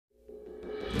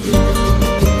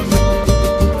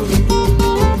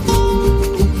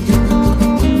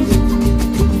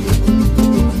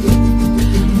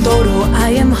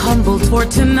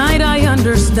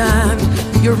understand.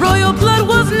 Your royal blood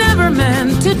was never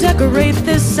meant to decorate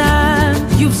this sand.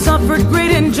 You've suffered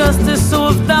great injustice,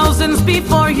 so have thousands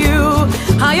before you.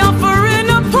 I offer an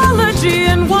apology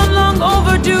and one long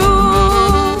overdue.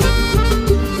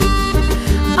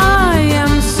 I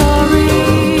am sorry.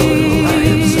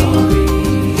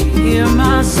 Hear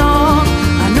my song,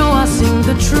 I know I sing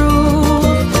the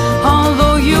truth.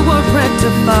 Although you were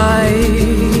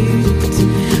rectified,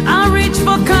 I reach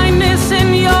for kindness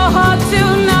in your heart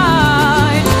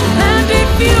tonight. And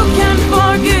if you can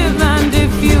forgive, and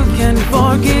if you can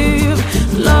forgive,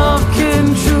 love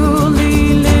can truly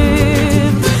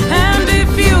live. And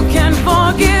if you can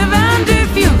forgive, and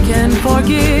if you can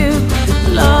forgive,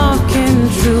 love can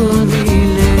truly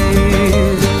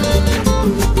live.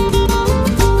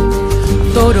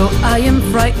 Though I am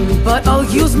frightened, but I'll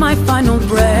use my final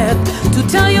breath to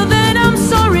tell you that I'm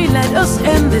sorry. Let us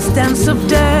end this dance of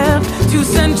death. 2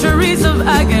 centuries of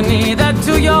agony that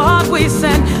to your heart we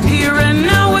send. Here and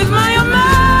now with my amend.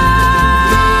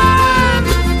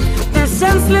 Their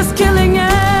senseless killing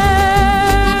ends.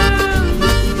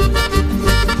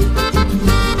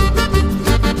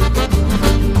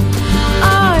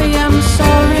 I am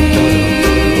sorry.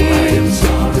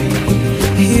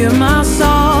 Hear my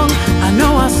song, I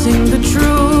know I sing the truth.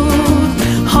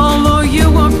 Although you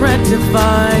were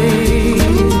rectified,